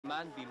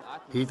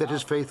He that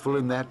is faithful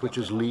in that which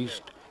is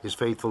least is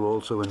faithful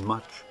also in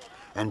much,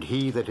 and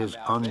he that is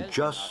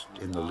unjust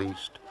in the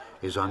least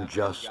is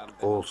unjust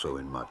also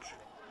in much.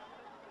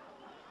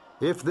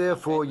 If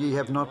therefore ye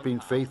have not been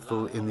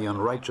faithful in the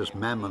unrighteous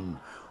mammon,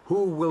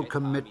 who will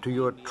commit to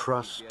your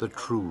trust the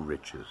true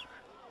riches?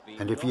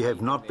 And if ye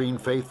have not been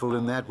faithful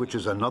in that which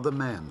is another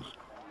man's,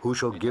 who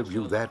shall give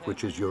you that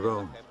which is your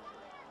own?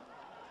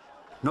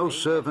 No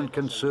servant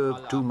can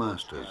serve two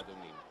masters,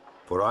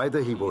 for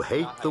either he will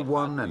hate the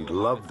one and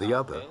love the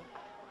other,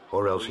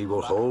 or else he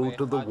will hold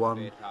to the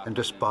one and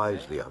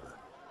despise the other.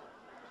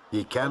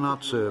 Ye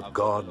cannot serve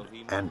God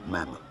and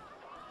mammon.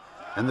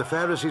 And the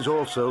Pharisees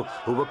also,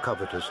 who were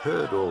covetous,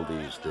 heard all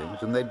these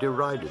things, and they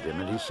derided him.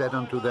 And he said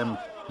unto them,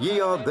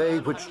 Ye are they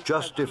which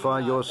justify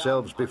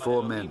yourselves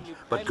before men,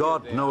 but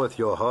God knoweth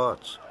your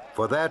hearts.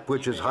 For that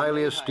which is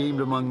highly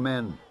esteemed among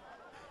men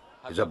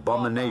is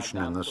abomination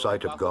in the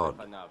sight of God.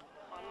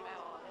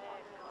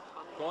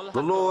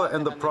 The law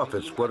and the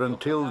prophets were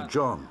until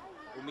John.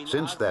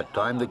 Since that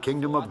time the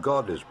kingdom of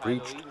God is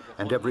preached,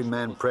 and every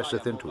man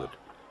presseth into it.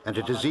 And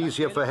it is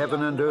easier for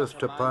heaven and earth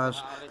to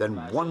pass than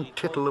one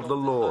tittle of the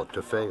law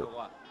to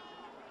fail.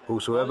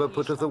 Whosoever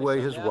putteth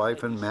away his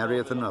wife and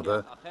marrieth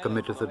another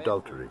committeth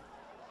adultery.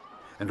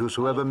 And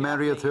whosoever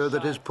marrieth her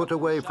that is put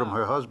away from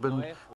her husband